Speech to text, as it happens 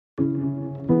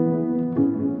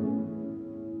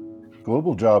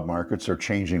Global job markets are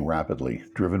changing rapidly,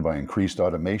 driven by increased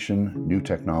automation, new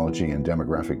technology, and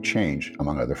demographic change,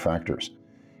 among other factors.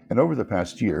 And over the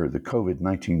past year, the COVID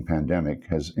 19 pandemic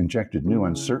has injected new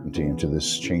uncertainty into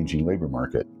this changing labor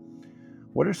market.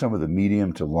 What are some of the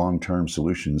medium to long term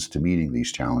solutions to meeting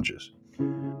these challenges?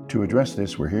 To address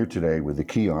this, we're here today with the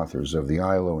key authors of the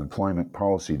ILO Employment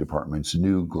Policy Department's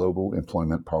new Global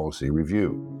Employment Policy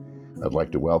Review. I'd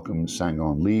like to welcome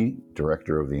Sang-Yeon Lee,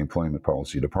 Director of the Employment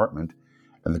Policy Department,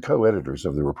 and the co-editors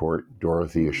of the report,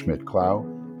 Dorothea Schmidt-Clough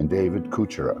and David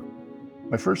Kuchera.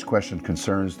 My first question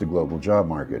concerns the global job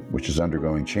market, which is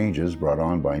undergoing changes brought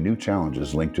on by new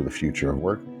challenges linked to the future of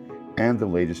work and the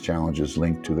latest challenges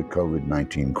linked to the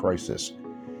COVID-19 crisis.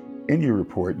 In your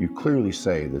report, you clearly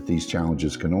say that these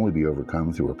challenges can only be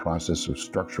overcome through a process of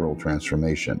structural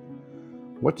transformation.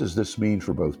 What does this mean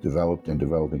for both developed and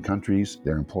developing countries,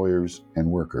 their employers,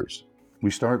 and workers? We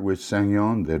start with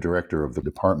Sang-Yeon, the director of the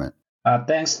department.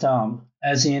 Thanks, Tom.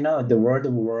 As you know, the world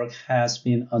of work has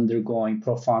been undergoing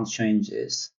profound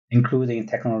changes, including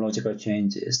technological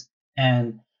changes.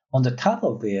 And on the top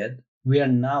of it, we are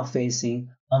now facing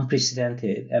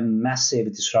unprecedented and massive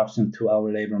disruption to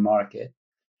our labor market.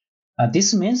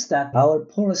 This means that our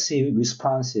policy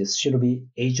responses should be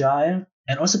agile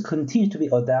and also continue to be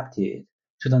adapted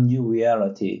to the new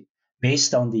reality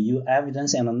based on the new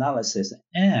evidence and analysis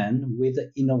and with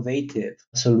innovative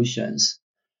solutions.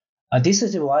 This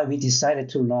is why we decided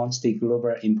to launch the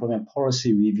Global Employment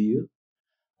Policy Review.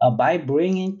 By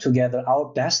bringing together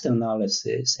our best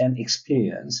analysis and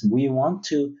experience, we want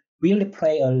to really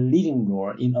play a leading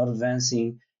role in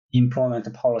advancing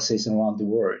employment policies around the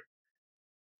world.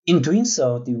 In doing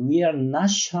so, we are not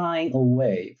shying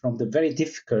away from the very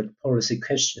difficult policy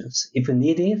questions if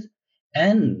needed,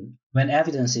 and when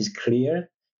evidence is clear,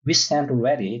 we stand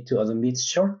ready to admit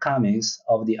shortcomings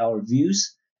of our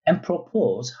views and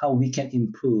propose how we can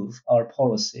improve our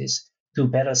policies to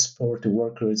better support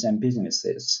workers and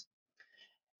businesses.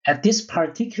 At this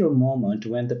particular moment,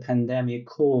 when the pandemic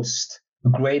caused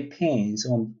great pains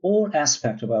on all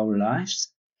aspects of our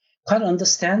lives, quite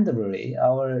understandably,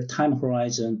 our time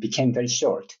horizon became very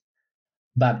short.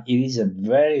 But it is a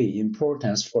very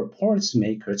important for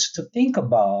policymakers to think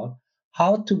about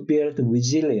how to build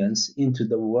resilience into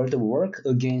the world of work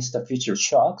against the future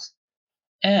shocks,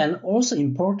 and also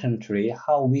importantly,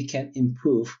 how we can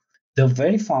improve the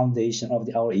very foundation of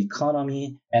our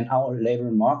economy and our labor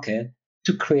market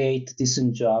to create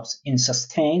decent jobs in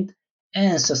sustained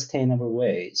and sustainable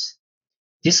ways.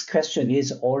 This question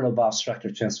is all about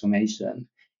structural transformation.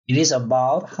 It is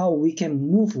about how we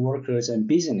can move workers and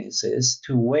businesses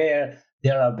to where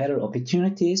there are better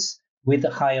opportunities with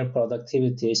higher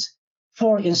productivities,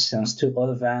 for instance, to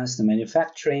advance the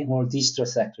manufacturing or digital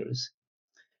sectors.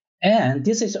 And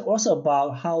this is also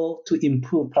about how to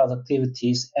improve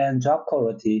productivities and job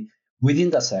quality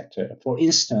within the sector, for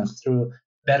instance, through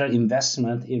better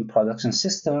investment in production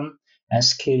system and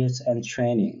skills and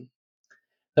training.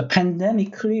 The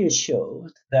pandemic clearly showed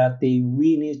that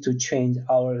we need to change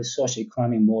our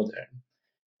socio-economic model,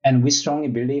 and we strongly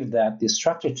believe that the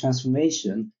structural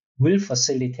transformation will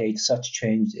facilitate such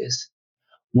changes.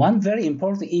 One very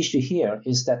important issue here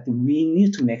is that we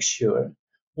need to make sure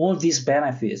all these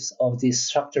benefits of this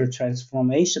structural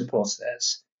transformation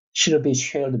process should be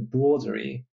shared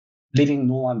broadly, leaving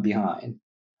no one behind.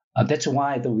 That's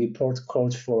why the report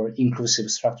called for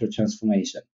inclusive structural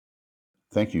transformation.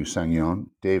 Thank you, Sang-Yeon.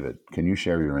 David, can you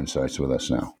share your insights with us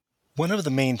now? One of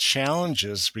the main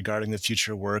challenges regarding the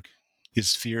future of work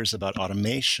is fears about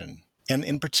automation, and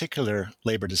in particular,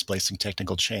 labor displacing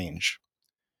technical change.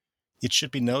 It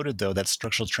should be noted, though, that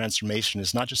structural transformation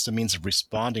is not just a means of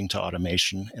responding to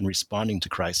automation and responding to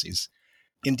crises.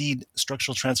 Indeed,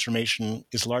 structural transformation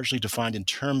is largely defined in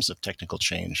terms of technical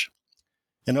change.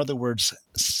 In other words,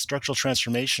 structural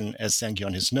transformation, as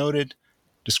Sang-Yeon has noted,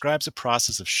 describes a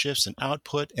process of shifts in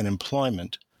output and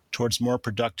employment towards more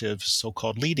productive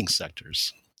so-called leading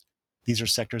sectors. These are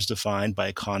sectors defined by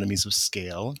economies of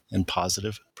scale and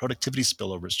positive productivity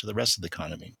spillovers to the rest of the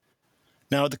economy.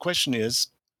 Now, the question is,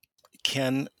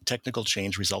 can technical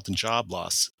change result in job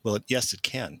loss? Well, yes, it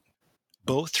can,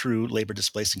 both through labor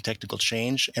displacing technical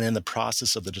change and in the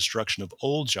process of the destruction of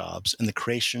old jobs and the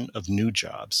creation of new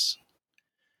jobs.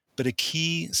 But a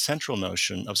key central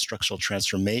notion of structural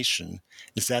transformation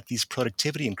is that these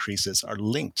productivity increases are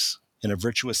linked in a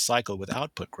virtuous cycle with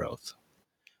output growth.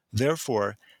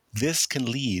 Therefore, this can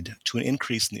lead to an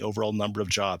increase in the overall number of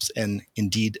jobs, and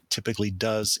indeed typically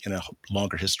does in a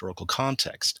longer historical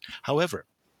context. However,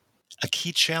 a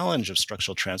key challenge of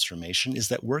structural transformation is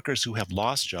that workers who have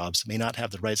lost jobs may not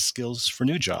have the right skills for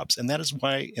new jobs. And that is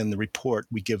why in the report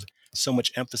we give so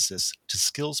much emphasis to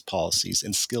skills policies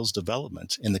and skills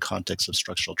development in the context of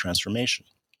structural transformation.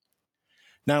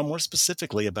 Now, more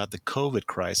specifically about the COVID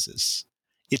crisis,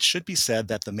 it should be said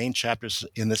that the main chapters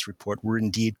in this report were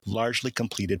indeed largely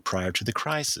completed prior to the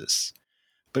crisis.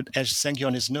 But as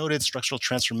Sang-Yeon has noted, structural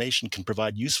transformation can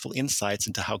provide useful insights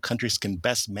into how countries can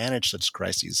best manage such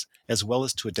crises, as well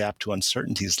as to adapt to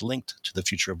uncertainties linked to the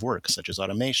future of work, such as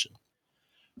automation.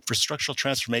 For structural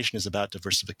transformation is about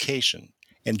diversification,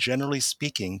 and generally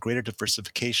speaking, greater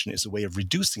diversification is a way of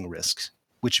reducing risk,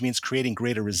 which means creating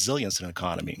greater resilience in an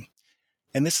economy.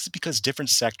 And this is because different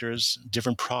sectors,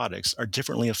 different products are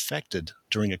differently affected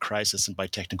during a crisis and by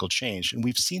technical change. And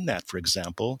we've seen that, for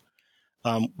example,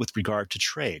 with regard to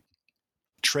trade.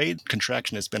 Trade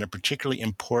contraction has been a particularly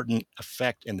important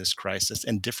effect in this crisis,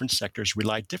 and different sectors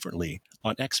rely differently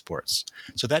on exports.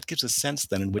 So that gives a sense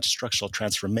then in which structural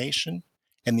transformation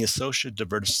and the associated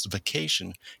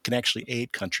diversification can actually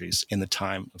aid countries in the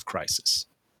time of crisis.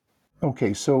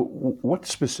 Okay, so what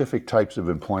specific types of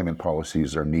employment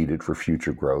policies are needed for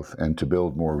future growth and to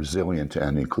build more resilient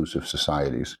and inclusive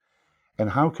societies?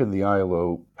 And how can the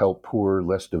ILO help poor,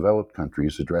 less developed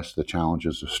countries address the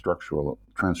challenges of structural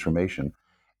transformation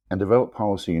and develop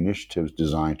policy initiatives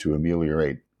designed to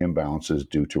ameliorate imbalances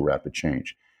due to rapid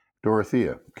change?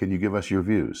 Dorothea, can you give us your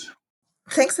views?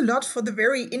 Thanks a lot for the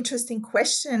very interesting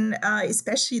question,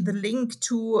 especially the link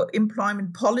to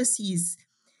employment policies.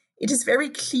 It is very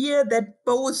clear that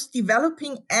both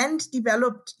developing and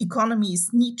developed economies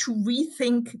need to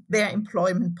rethink their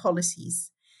employment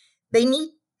policies. They need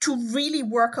to really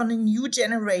work on a new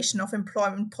generation of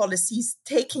employment policies,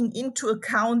 taking into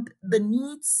account the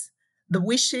needs, the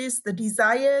wishes, the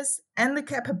desires, and the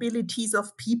capabilities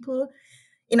of people.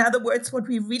 In other words, what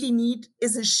we really need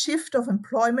is a shift of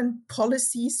employment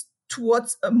policies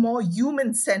towards a more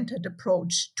human-centered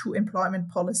approach to employment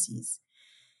policies.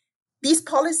 These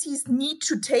policies need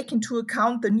to take into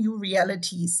account the new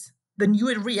realities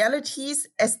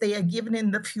as they are given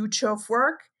in the future of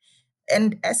work,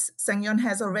 and as Sang-Yeon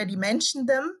has already mentioned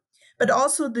them, but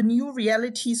also the new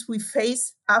realities we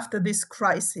face after this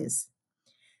crisis.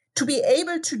 To be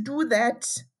able to do that,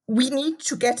 we need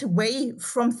to get away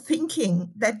from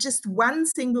thinking that just one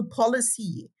single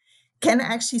policy can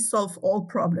actually solve all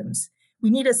problems. We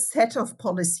need a set of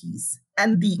policies,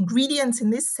 and the ingredients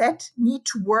in this set need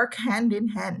to work hand in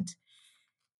hand.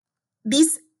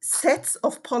 These sets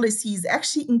of policies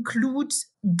actually include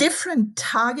different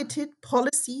targeted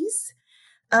policies,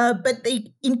 but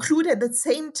they include at the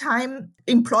same time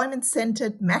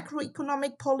employment-centered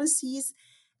macroeconomic policies,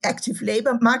 active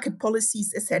labor market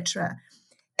policies, etc.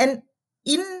 And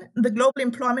in the Global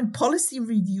Employment Policy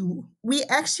Review, we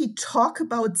actually talk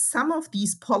about some of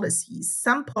these policies,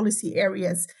 some policy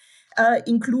areas,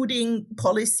 including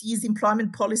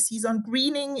employment policies on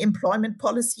greening, employment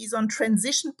policies on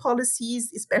transition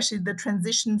policies, especially the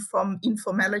transition from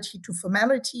informality to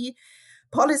formality,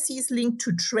 policies linked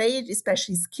to trade,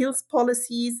 especially skills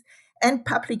policies, and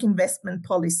public investment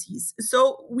policies.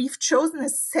 So we've chosen a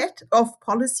set of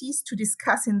policies to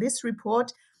discuss in this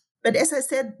report. But as I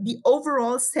said, the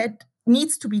overall set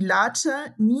needs to be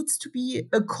larger, needs to be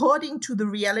according to the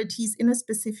realities in a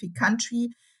specific country,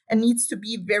 and needs to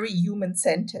be very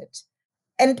human-centered.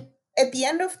 And at the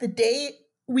end of the day,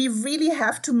 we really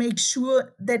have to make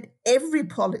sure that every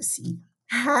policy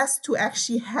has to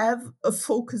actually have a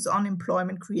focus on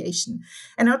employment creation,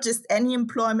 and not just any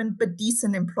employment, but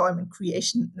decent employment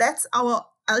creation. That's our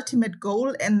ultimate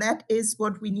goal, and that is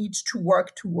what we need to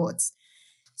work towards.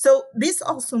 So this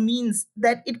also means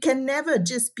that it can never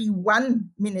just be one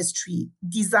ministry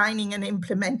designing and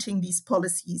implementing these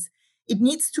policies. It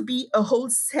needs to be a whole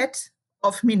set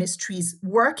of ministries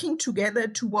working together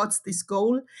towards this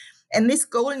goal. And this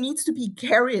goal needs to be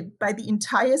carried by the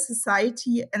entire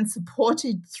society and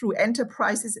supported through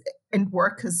enterprises and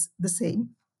workers the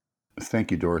same. Thank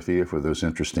you, Dorothea, for those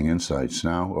interesting insights.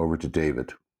 Now over to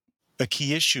David. A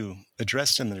key issue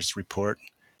addressed in this report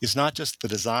is not just the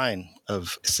design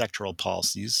of sectoral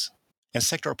policies, and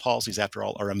sectoral policies, after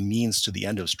all, are a means to the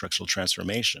end of structural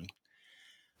transformation.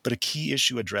 But a key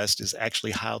issue addressed is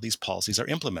actually how these policies are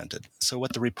implemented. So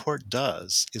what the report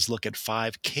does is look at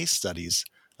 5 case studies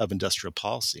of industrial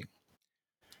policy.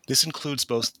 This includes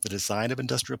both the design of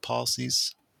industrial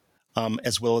policies,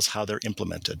 as well as how they're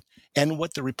implemented. And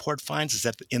what the report finds is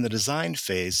that in the design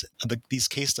phase, these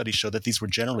case studies show that these were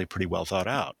generally pretty well thought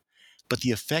out. But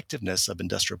the effectiveness of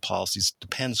industrial policies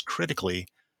depends critically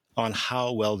on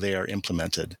how well they are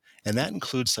implemented. And that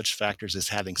includes such factors as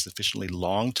having sufficiently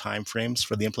long timeframes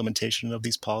for the implementation of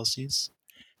these policies,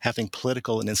 having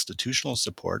political and institutional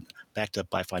support backed up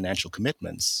by financial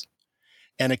commitments,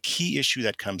 And a key issue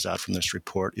that comes out from this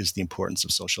report is the importance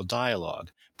of social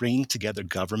dialogue, bringing together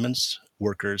governments,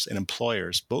 workers, and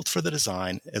employers, both for the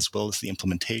design as well as the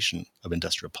implementation of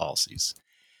industrial policies.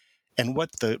 And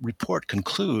what the report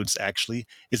concludes, actually,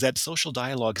 is that social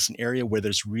dialogue is an area where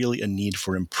there's really a need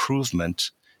for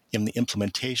improvement in the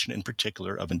implementation, in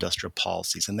particular, of industrial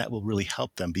policies, and that will really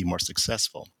help them be more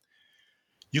successful.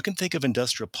 You can think of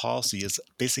industrial policy as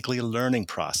basically a learning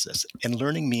process. And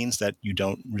learning means that you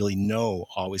don't really know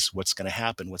always what's going to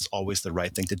happen, what's always the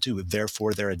right thing to do.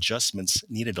 Therefore, there are adjustments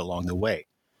needed along the way.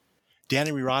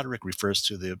 Danny Roderick refers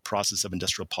to the process of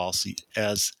industrial policy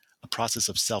as a process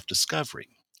of self-discovery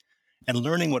and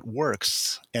learning what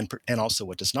works and also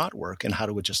what does not work and how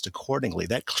to adjust accordingly.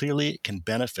 That clearly can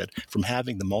benefit from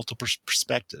having the multiple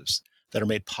perspectives that are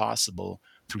made possible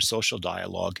through social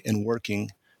dialogue and working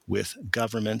with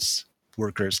governments,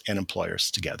 workers, and employers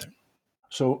together.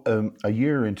 So, a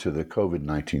year into the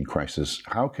COVID-19 crisis,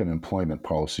 how can employment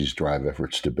policies drive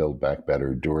efforts to build back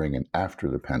better during and after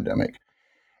the pandemic?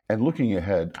 And looking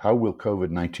ahead, how will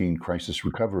COVID-19 crisis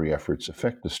recovery efforts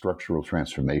affect the structural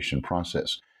transformation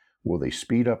process? Will they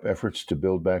speed up efforts to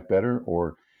build back better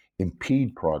or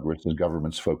impede progress as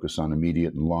governments focus on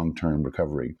immediate and long-term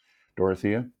recovery?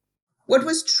 Dorothea? What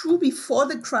was true before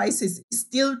the crisis is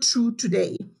still true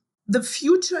today. The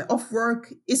future of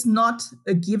work is not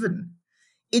a given.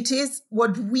 It is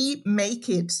what we make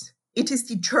it. It is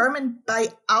determined by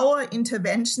our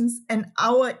interventions and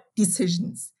our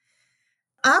decisions.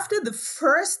 After the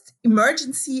first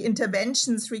emergency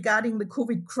interventions regarding the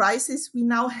COVID crisis, we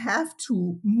now have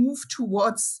to move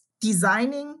towards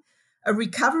designing a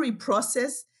recovery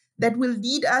process that will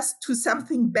lead us to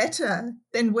something better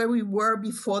than where we were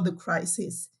before the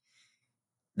crisis.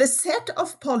 The set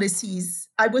of policies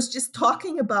I was just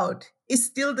talking about is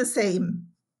still the same.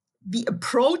 The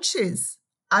approaches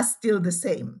are still the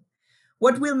same.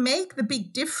 What will make the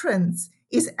big difference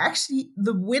is actually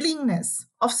the willingness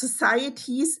of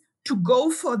societies to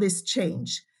go for this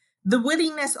change, the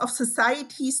willingness of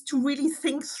societies to really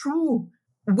think through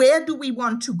where do we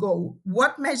want to go,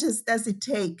 what measures does it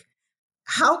take,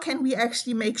 how can we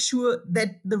actually make sure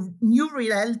that the new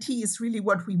reality is really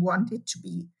what we want it to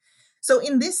be. So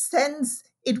in this sense,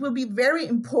 it will be very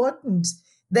important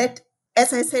that,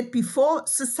 as I said before,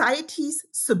 societies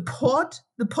support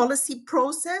the policy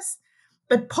process,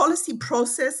 but policy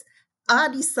process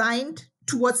are designed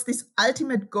towards this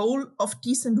ultimate goal of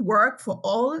decent work for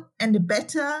all and a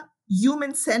better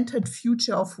human-centered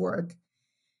future of work.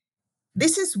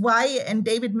 This is why, and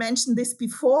David mentioned this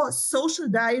before, social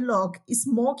dialogue is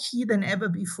more key than ever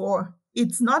before.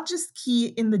 It's not just key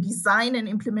in the design and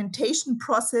implementation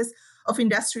process of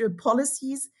industrial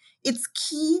policies, it's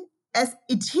key as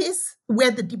it is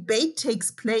where the debate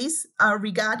takes place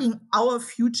regarding our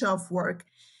future of work.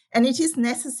 And it is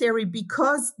necessary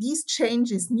because these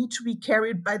changes need to be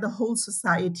carried by the whole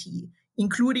society,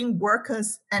 including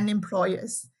workers and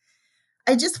employers.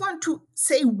 I just want to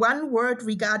say one word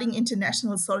regarding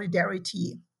international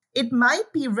solidarity. It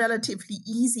might be relatively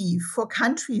easy for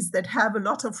countries that have a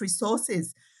lot of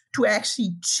resources to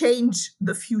actually change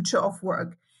the future of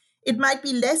work. It might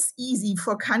be less easy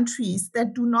for countries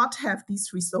that do not have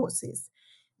these resources.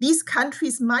 These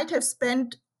countries might have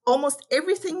spent almost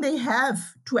everything they have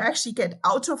to actually get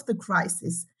out of the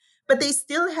crisis, but they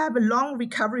still have a long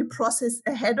recovery process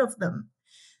ahead of them.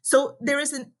 So there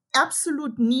is an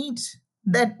absolute need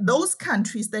that those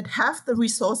countries that have the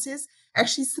resources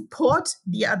actually support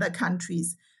the other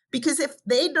countries. Because if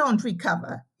they don't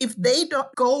recover, if they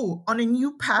don't go on a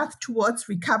new path towards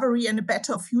recovery and a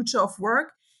better future of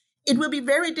work, it will be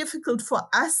very difficult for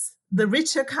us, the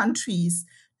richer countries,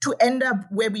 to end up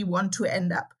where we want to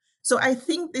end up. So I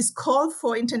think this call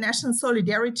for international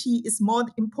solidarity is more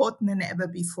important than ever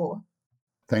before.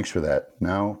 Thanks for that.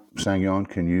 Now, Sang-Yeon,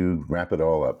 can you wrap it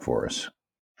all up for us?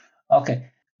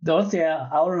 Okay. Dorothea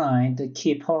outlined the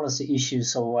key policy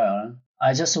issues so well.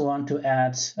 I just want to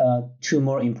add two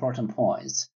more important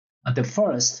points. The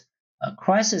first,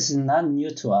 crisis is not new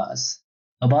to us.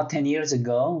 About 10 years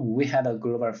ago, we had a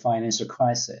global financial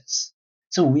crisis.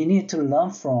 So we need to learn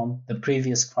from the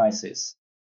previous crisis.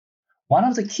 One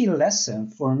of the key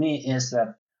lessons for me is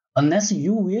that unless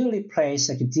you really place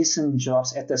decent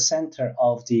jobs at the center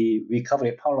of the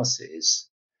recovery policies,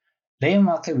 labor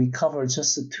market recovers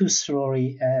just too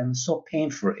slowly and so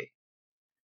painfully.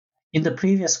 In the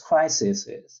previous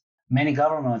crises, many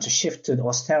governments shifted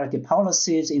austerity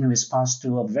policies in response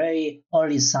to a very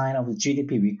early sign of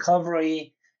GDP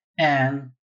recovery,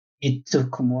 and it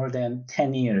took more than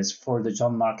 10 years for the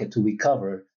job market to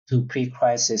recover to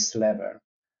pre-crisis level.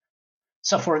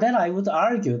 So for that, I would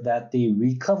argue that the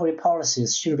recovery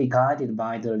policies should be guided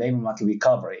by the labor market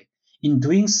recovery. In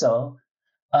doing so,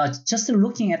 just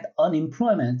looking at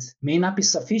unemployment may not be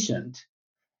sufficient,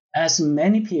 as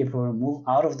many people move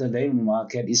out of the labor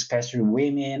market, especially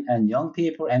women and young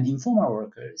people and informal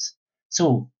workers.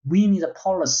 So we need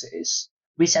policies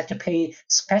which have to pay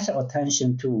special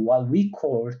attention to what we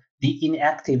call the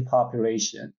inactive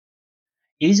population.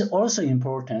 It is also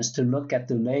important to look at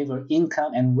the labor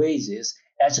income and wages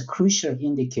as a crucial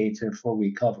indicator for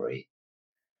recovery.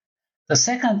 The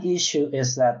second issue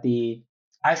is that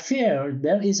I fear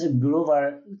there is a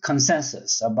global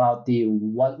consensus about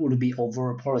what would be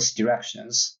overall policy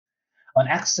directions. An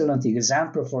excellent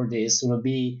example for this would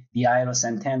be the ILO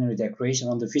Centenary Declaration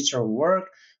on the Future of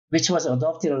Work, which was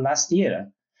adopted last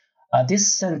year.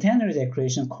 This Centenary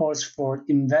Declaration calls for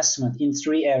investment in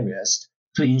three areas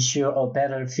to ensure a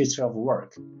better future of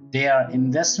work. They are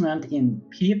investment in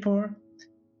people,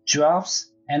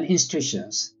 jobs, and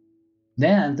institutions.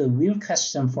 Then the real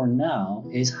question for now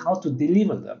is how to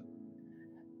deliver them.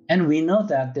 And we know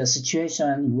that the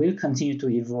situation will continue to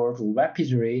evolve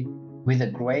rapidly with a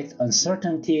great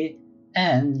uncertainty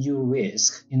and new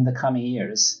risk in the coming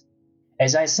years.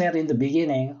 As I said in the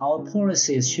beginning, our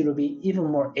policies should be even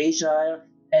more agile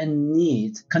and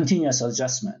need continuous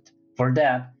adjustment. For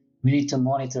that, we need to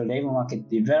monitor labor market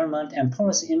development and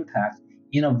policy impact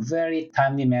in a very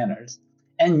timely manner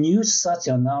and use such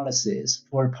analysis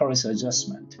for policy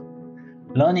adjustment.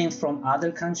 Learning from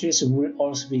other countries will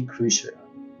also be crucial.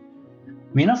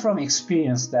 We know from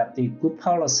experience that the good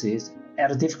policies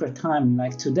at a difficult time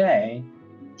like today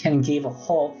can give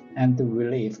hope and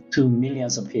relief to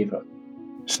millions of people.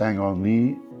 Sang-On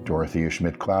Lee, Dorothea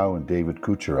Schmidt-Clough, and David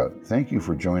Kuchera, thank you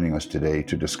for joining us today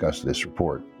to discuss this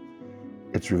report.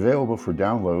 It's available for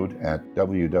download at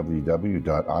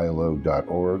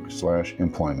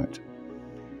www.ilo.org/employment.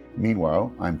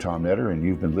 Meanwhile, I'm Tom Netter, and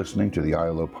you've been listening to the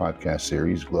ILO podcast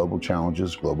series, Global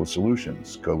Challenges, Global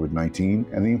Solutions, COVID-19,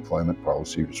 and the Employment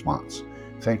Policy Response.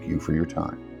 Thank you for your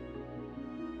time.